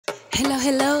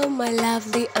Hello, my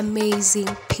lovely, amazing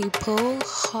people.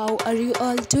 How are you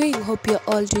all doing? Hope you're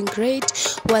all doing great.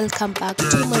 Welcome back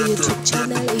to my YouTube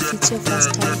channel. If it's your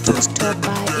first time to stop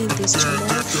by in this channel,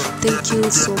 thank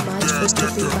you so much for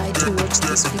stopping by to watch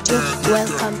this video.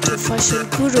 Welcome to Fashion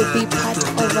Guru. Be part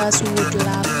of us. We would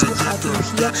love to have you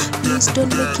here. Please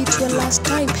don't make it your last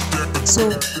time.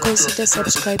 So consider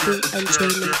subscribing and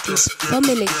joining this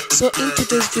family. So in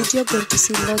today's video, you're going to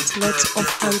see lots of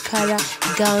Ankara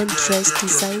gown dress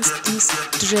designs. These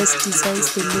dress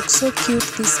designs, they look so cute.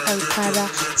 These Ankara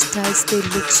styles, they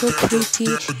look so pretty.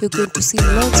 You're going to see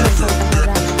lots of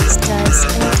Ankara styles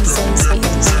and designs in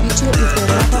this video. If you're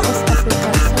a lover of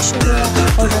African fashion wear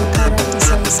or Ankara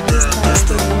designs and styles,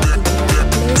 then you're in the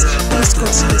right place. Please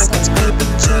consider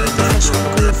subscribing, join the Fashion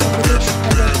Guru family,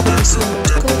 and I promise you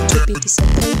not going to be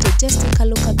disappointed. Just take a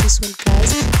look at this one,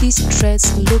 guys. This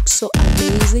dress looks so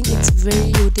amazing. It's very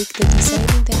unique. The design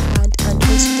in the hand and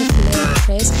also the flare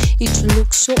dress, it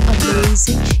looks so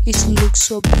amazing. It looks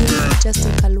so beautiful. Just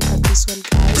take a look at this one,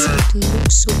 guys. It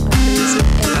looks so amazing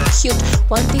and cute.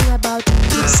 One thing about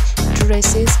these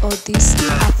dresses or these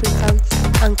African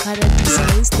Ankara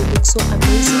designs, they look so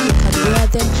amazing. You can wear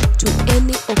them to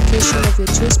any occasion of your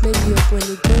choice. Maybe when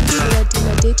you're going for a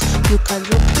dinner date, you can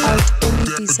rock out any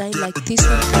design like this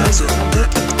one, guys. You can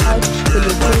rock it out when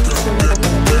you're going for a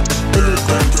dinner date, when you're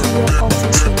going to your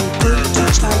office, when you're going to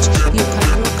church. You can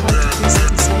rock out these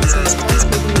designs and styles.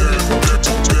 Maybe when you go to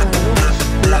church, you can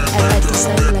rock a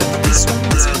design like this one.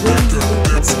 It's very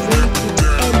unique. It's very pretty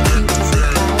and beautiful,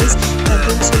 guys, and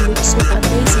also looks so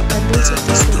amazing. And also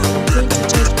this one, when you're going to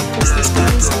church, because the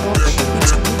style is long, it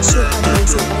looks so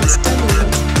amazing and stunning.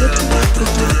 Not forgetting, we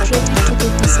give credit to the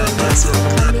designers for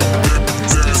coming out with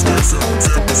these designs and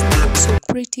styles. They look so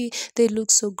pretty, they look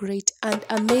so great and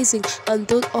amazing.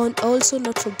 And also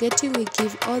not forgetting, we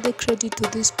give all the credit to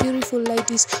these beautiful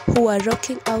ladies who are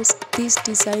rocking out these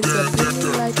designs. They're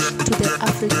bringing life to the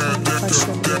African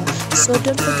fashion wear. So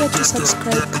don't forget to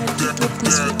subscribe. Kindly give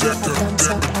this video a thumbs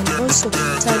up and also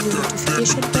turn your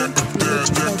notification bell to be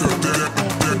notified whenever I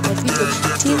upload a video.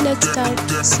 Till next time,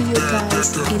 see you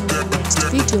guys in my next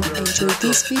video. Enjoy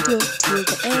this video till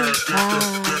the end.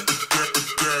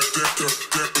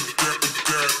 Bye.